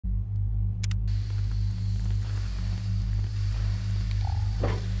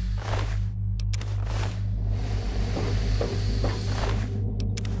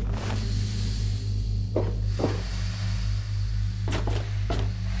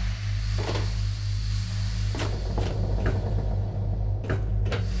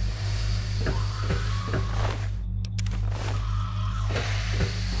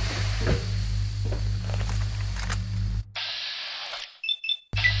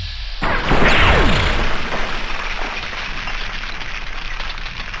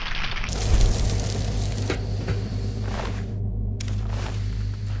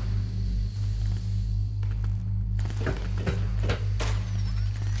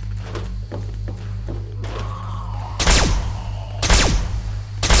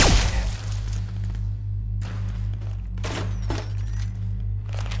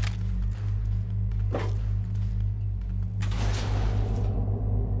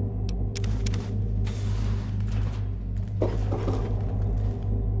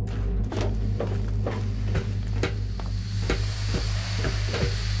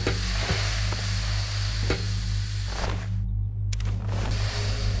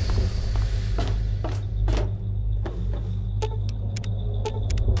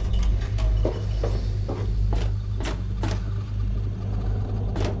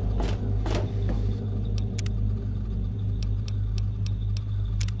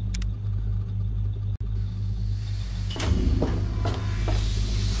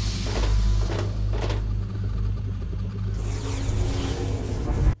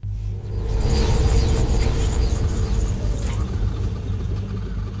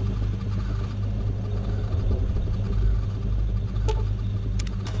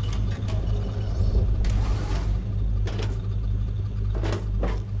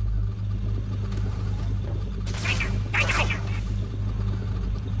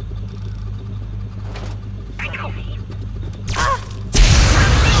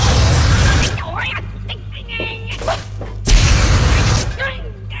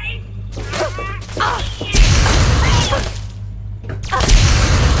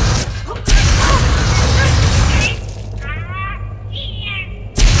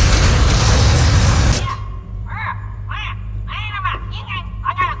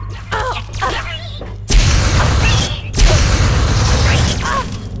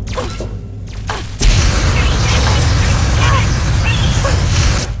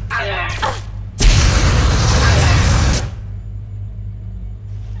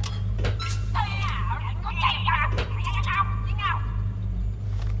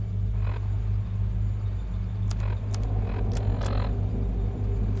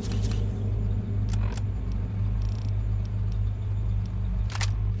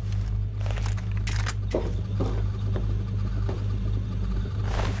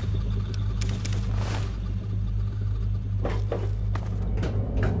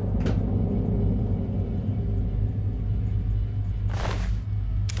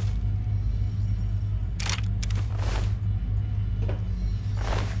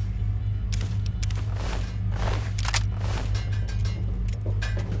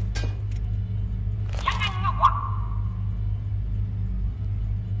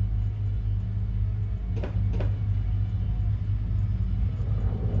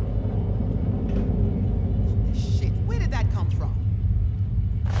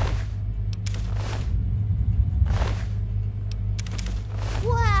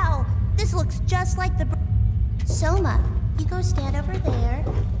just like the... Soma, you go stand over there.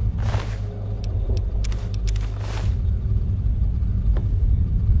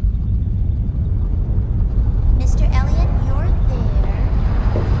 Mr. Elliot, you're there.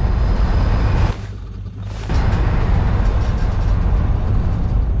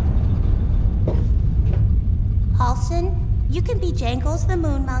 Halson, you can be Jangles the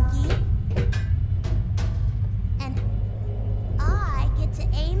Moon Monkey. And I get to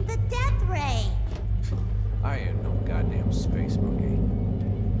aim the death ray. I ain't no goddamn space monkey.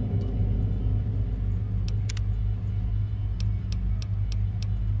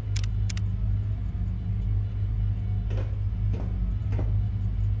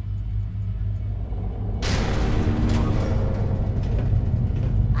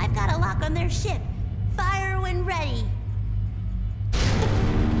 I've got a lock on their ship. Fire when ready.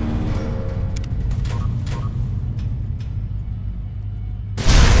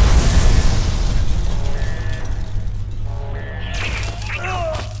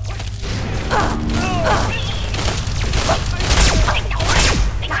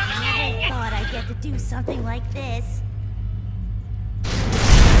 Do something like this.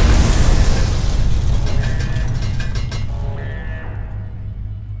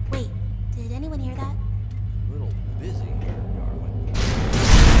 Wait, did anyone hear that? A little busy here, darling.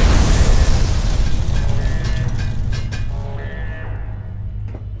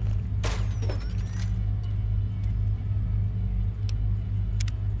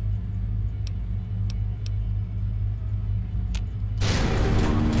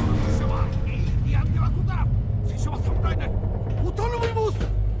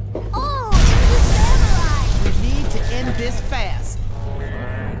 Oh, it's the samurai! We need to end this fast.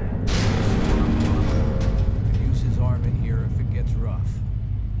 Fine. Could use his arm in here if it gets rough.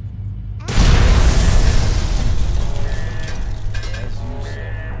 As you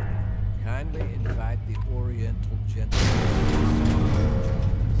said, kindly invite the Oriental gentleman.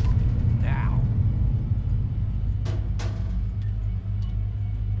 Now.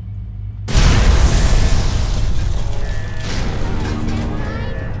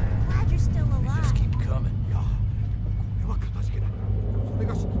 Glad you're still They alive. just keep coming.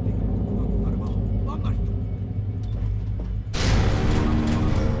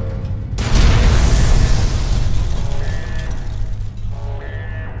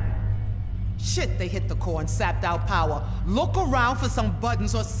 Shit, they hit the core and sapped out power. Look around for some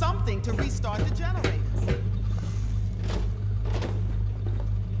buttons or something to restart the generators.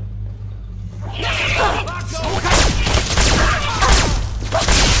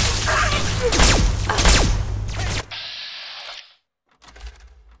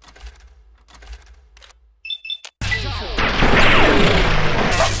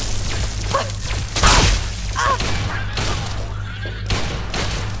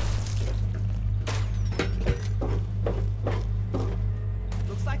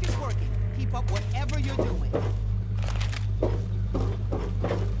 Looks like it's working. Keep up whatever you're doing.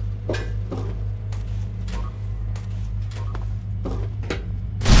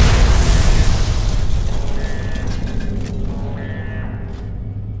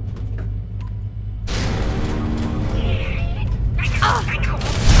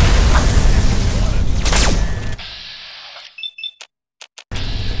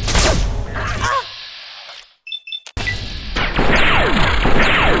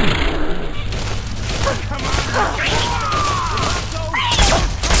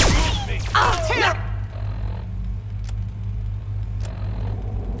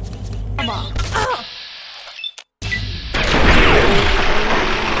 Come on.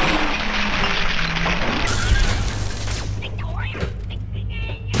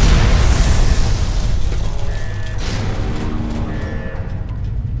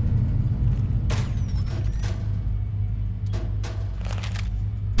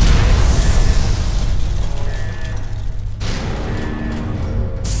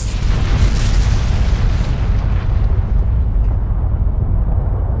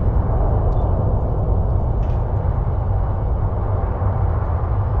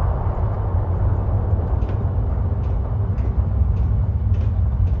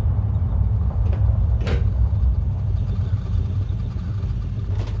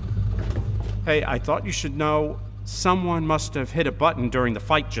 Hey, I thought you should know someone must have hit a button during the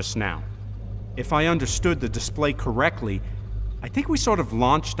fight just now. If I understood the display correctly, I think we sort of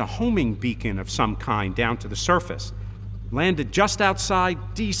launched a homing beacon of some kind down to the surface. Landed just outside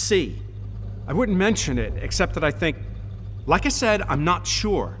DC. I wouldn't mention it, except that I think, like I said, I'm not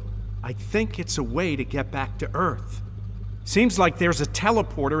sure. I think it's a way to get back to Earth. Seems like there's a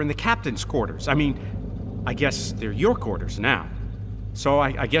teleporter in the captain's quarters. I mean, I guess they're your quarters now. So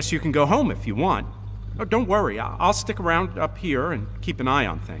I guess you can go home if you want. Oh, don't worry, I'll stick around up here and keep an eye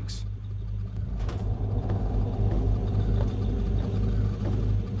on things.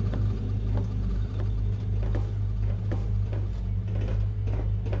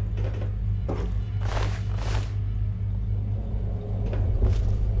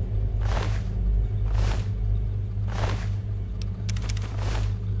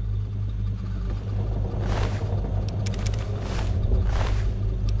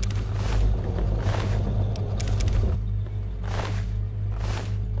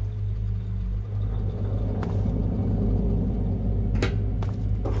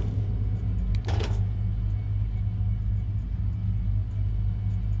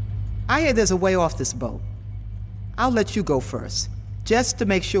 I hear there's a way off this boat. I'll let you go first, just to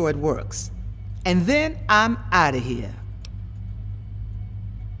make sure it works. And then I'm out of here.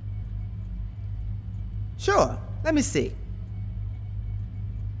 Sure, let me see.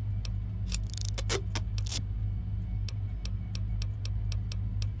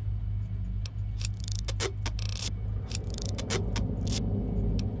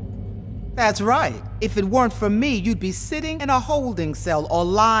 That's right. If it weren't for me, you'd be sitting in a holding cell or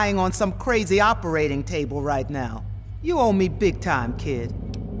lying on some crazy operating table right now. You owe me big time, kid.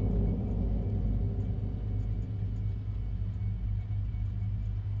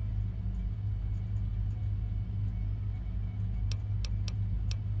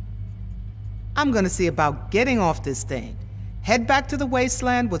 I'm gonna see about getting off this thing. Head back to the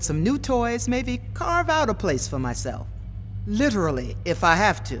wasteland with some new toys, maybe carve out a place for myself. Literally, if I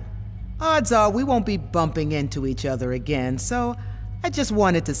have to. Odds are we won't be bumping into each other again, so I just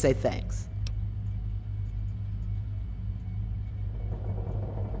wanted to say thanks.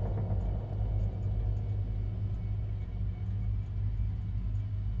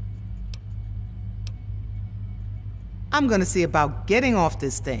 I'm gonna see about getting off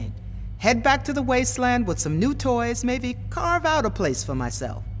this thing. Head back to the wasteland with some new toys, maybe carve out a place for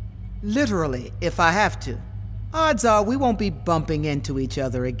myself. Literally, if I have to. Odds are we won't be bumping into each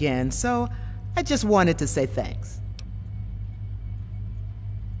other again, so I just wanted to say thanks.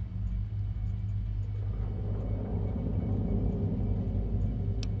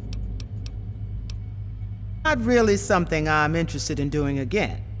 Not really something I'm interested in doing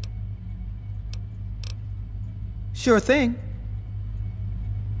again. Sure thing.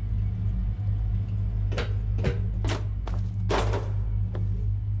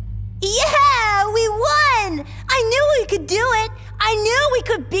 Yeah, we won! I knew we could do it! I knew we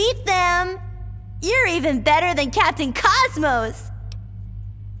could beat them! You're even better than Captain Cosmos!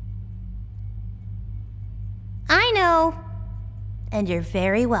 I know. And you're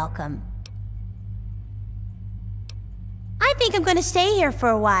very welcome. I think I'm gonna stay here for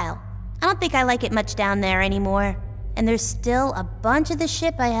a while. I don't think I like it much down there anymore. And there's still a bunch of the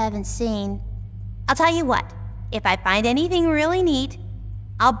ship I haven't seen. I'll tell you what, if I find anything really neat,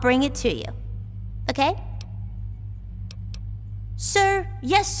 I'll bring it to you. Okay? Sir,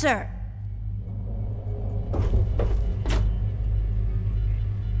 yes, sir.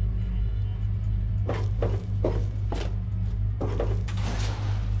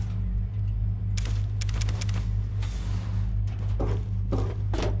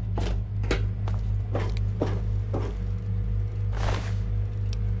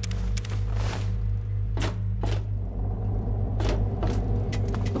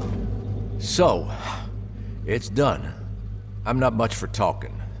 So, it's done. I'm not much for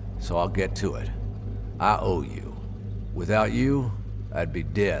talking, so I'll get to it. I owe you. Without you, I'd be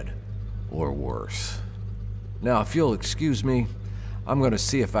dead, or worse. Now, if you'll excuse me, I'm gonna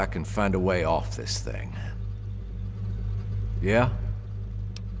see if I can find a way off this thing. Yeah?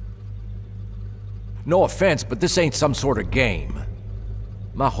 No offense, but this ain't some sort of game.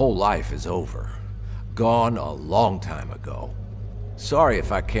 My whole life is over. Gone a long time ago. Sorry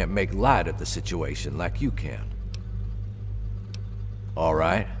if I can't make light of the situation like you can. All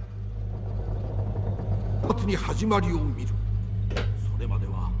right?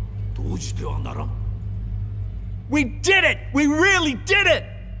 We did it! We really did it!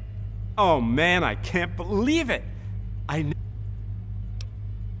 Oh man, I can't believe it!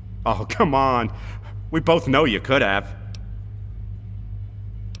 Oh, come on. We both know you could have.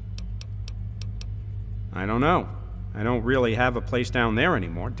 I don't know. I don't really have a place down there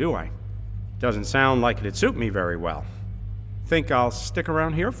anymore, do I? Doesn't sound like it'd suit me very well. Think I'll stick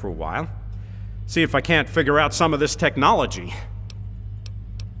around here for a while. See if I can't figure out some of this technology.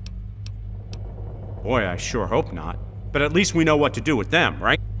 Boy, I sure hope not. But at least we know what to do with them,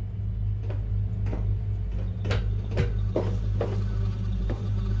 right?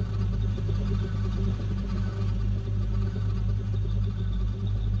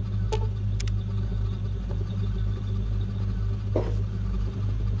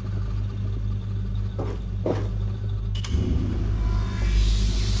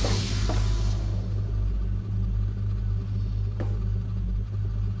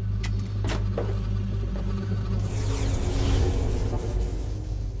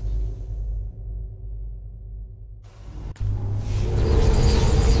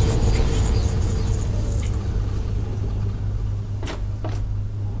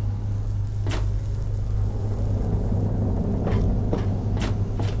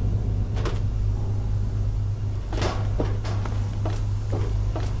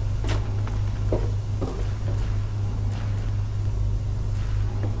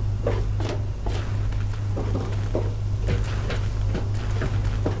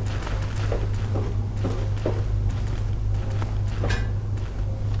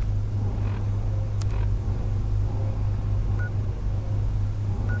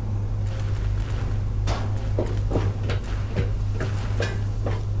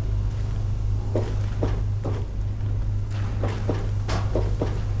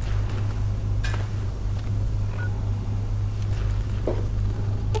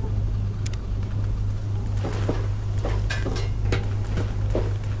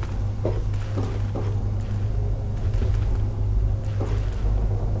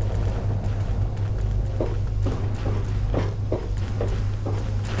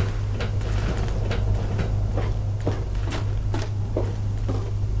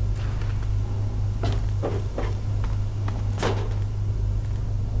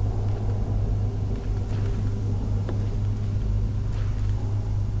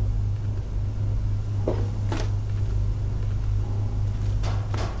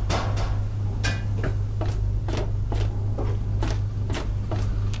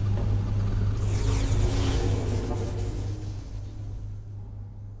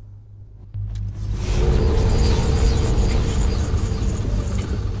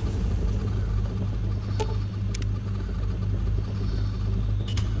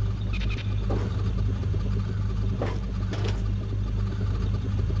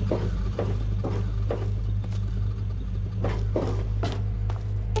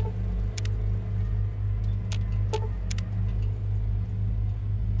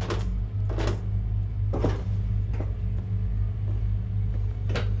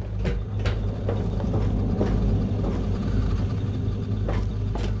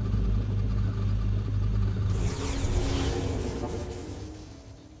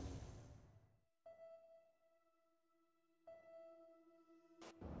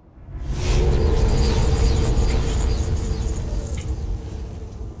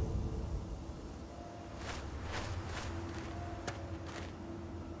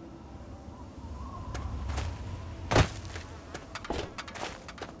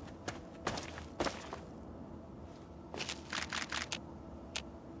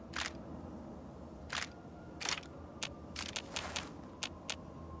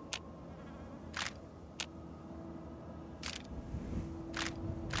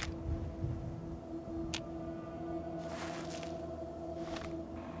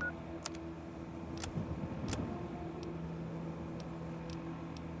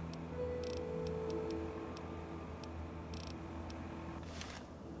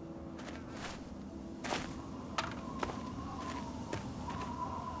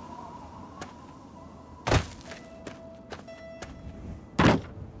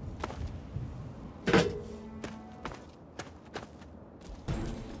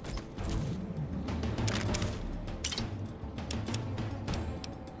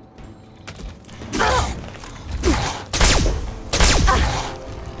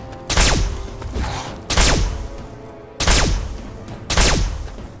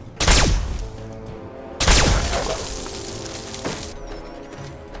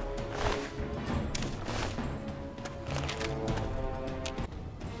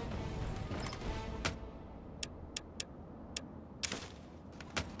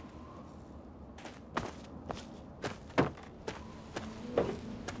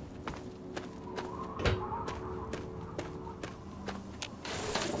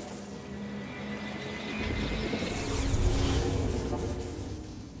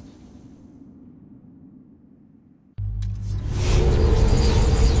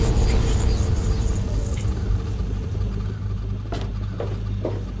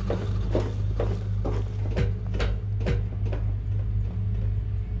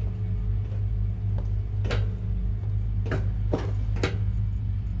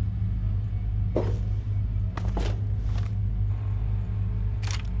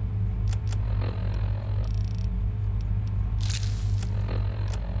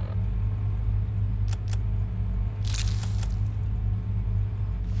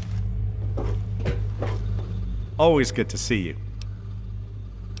 Always good to see you.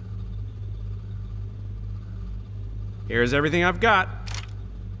 Here's everything I've got.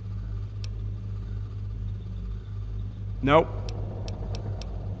 Nope.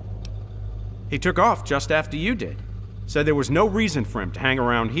 He took off just after you did. Said there was no reason for him to hang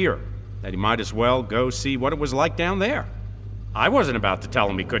around here, that he might as well go see what it was like down there. I wasn't about to tell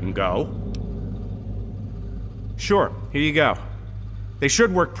him he couldn't go. Sure, here you go. They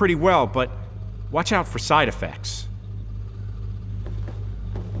should work pretty well, but watch out for side effects.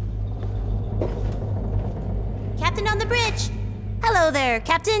 Captain on the bridge! Hello there,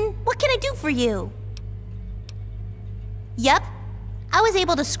 Captain. What can I do for you? Yup. I was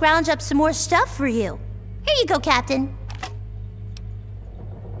able to scrounge up some more stuff for you. Here you go, Captain.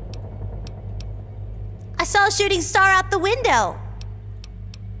 I saw a shooting star out the window.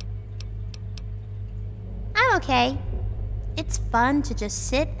 I'm okay. It's fun to just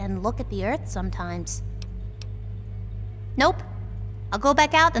sit and look at the Earth sometimes. Nope. I'll go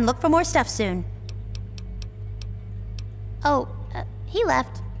back out and look for more stuff soon. Oh, he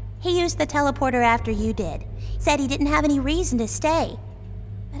left. He used the teleporter after you did. Said he didn't have any reason to stay.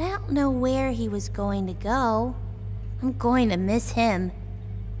 But I don't know where he was going to go. I'm going to miss him.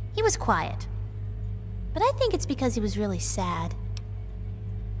 He was quiet. But I think it's because he was really sad.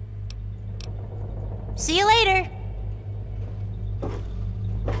 See you later.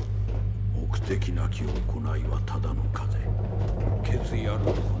 目的なき行いはただの風。決意ある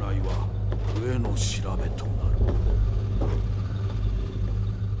行いは上の調べとなる。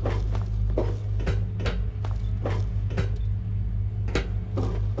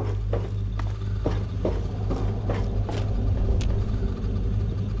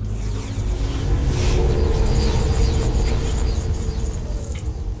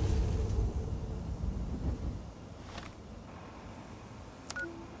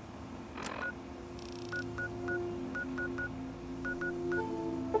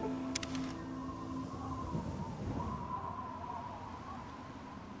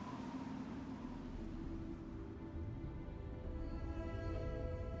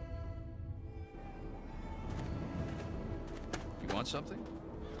You want something?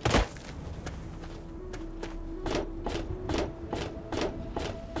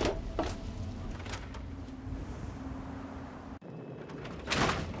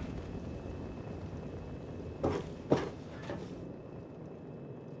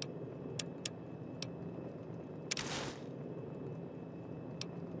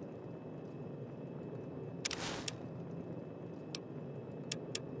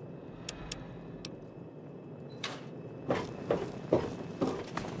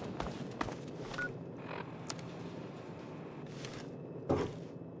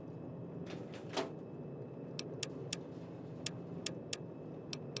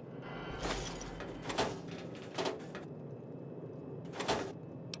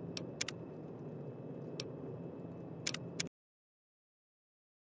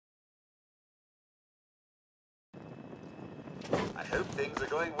 I hope things are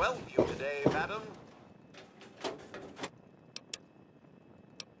going well for you today, madam.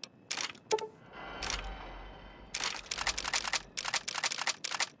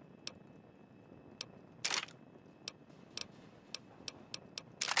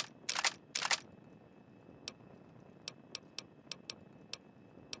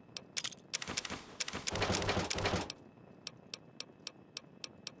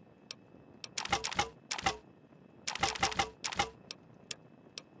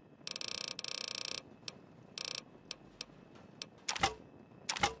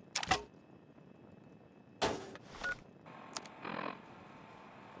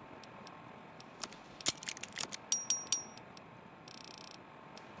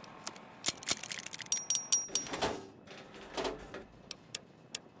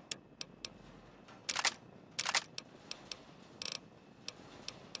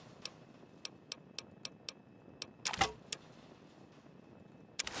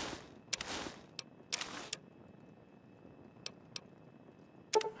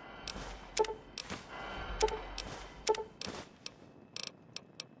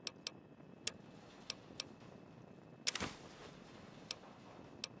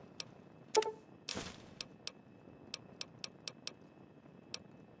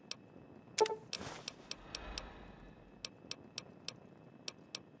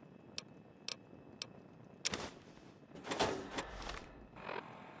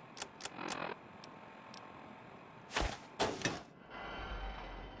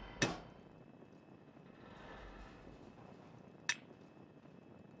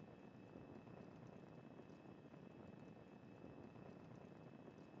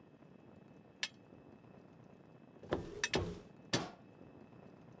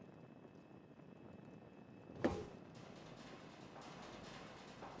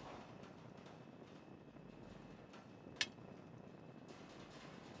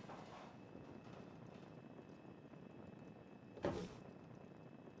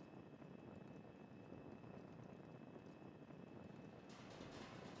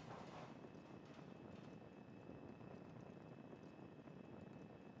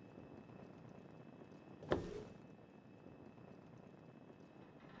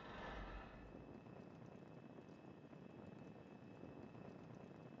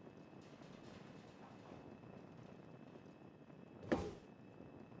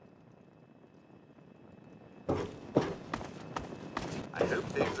 I hope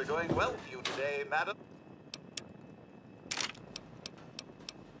things are going well for you today, madam.